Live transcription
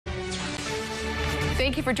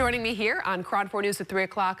Thank you for joining me here on KRON 4 News at 3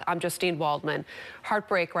 o'clock. I'm Justine Waldman.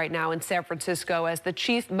 Heartbreak right now in San Francisco as the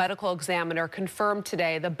chief medical examiner confirmed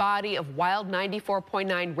today the body of Wild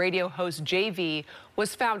 94.9 radio host JV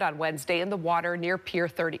was found on Wednesday in the water near Pier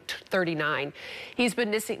 39. He's been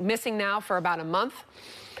missing now for about a month.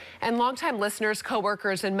 And longtime listeners,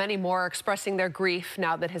 coworkers, and many more are expressing their grief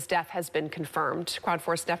now that his death has been confirmed. KRON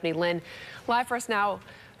 4's Stephanie Lynn live for us now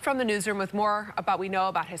from the newsroom with more about we know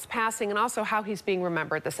about his passing and also how he's being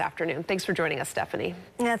remembered this afternoon. Thanks for joining us, Stephanie.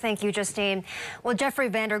 Yeah, thank you, Justine. Well, Jeffrey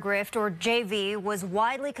Vandergrift, or JV, was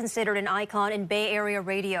widely considered an icon in Bay Area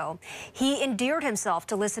radio. He endeared himself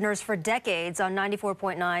to listeners for decades on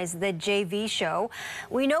 94.9's The JV Show.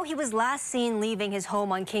 We know he was last seen leaving his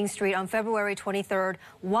home on King Street on February 23rd,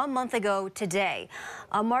 1 month ago today.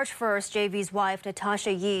 On March 1st, JV's wife,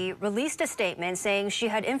 Natasha Yee, released a statement saying she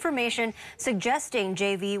had information suggesting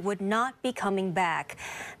JV would not be coming back.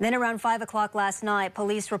 Then around 5 o'clock last night,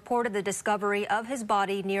 police reported the discovery of his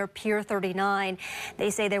body near Pier 39. They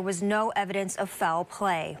say there was no evidence of foul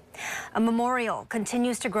play. A memorial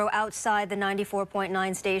continues to grow outside the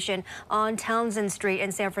 94.9 station on Townsend Street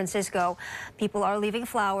in San Francisco. People are leaving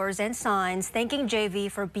flowers and signs thanking JV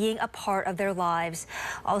for being a part of their lives.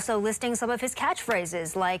 Also listing some of his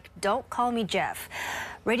catchphrases like, "Don't call me Jeff."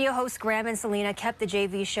 Radio hosts Graham and Selena kept the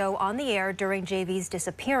JV show on the air during JV's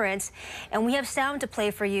disappearance, and we have sound to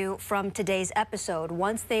play for you from today's episode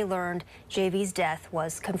once they learned JV's death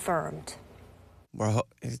was confirmed. Well,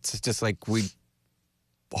 it's just like we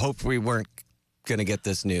hoped we weren't going to get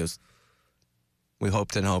this news. We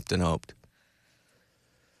hoped and hoped and hoped.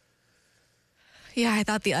 Yeah, I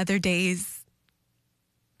thought the other days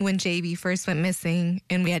when JV first went missing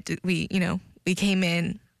and we came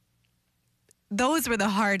in, those were the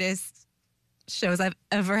hardest shows I've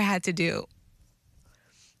ever had to do.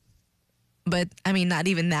 But, I mean, not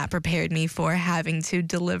even that prepared me for having to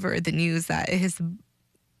deliver the news that his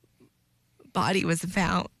body was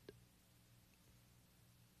found.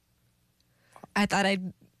 I thought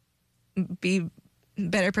I'd be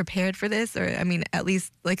better prepared for this, or, I mean, at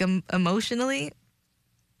least, like, emotionally.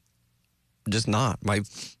 Just not. My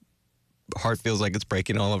heart feels like it's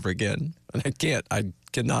breaking all over again. And I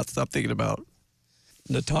cannot stop thinking about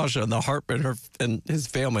Natasha and the heartbreak and his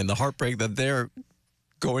family and the heartbreak that they're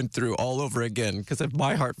going through all over again. Because if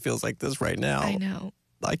my heart feels like this right now, I know.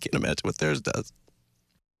 I can't imagine what theirs does.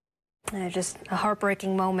 Just a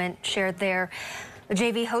heartbreaking moment shared there.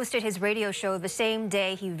 JV hosted his radio show the same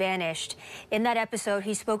day he vanished. In that episode,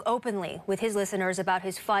 he spoke openly with his listeners about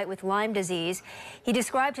his fight with Lyme disease. He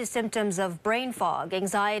described his symptoms of brain fog,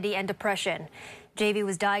 anxiety, and depression. JV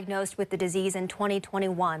was diagnosed with the disease in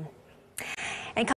 2021.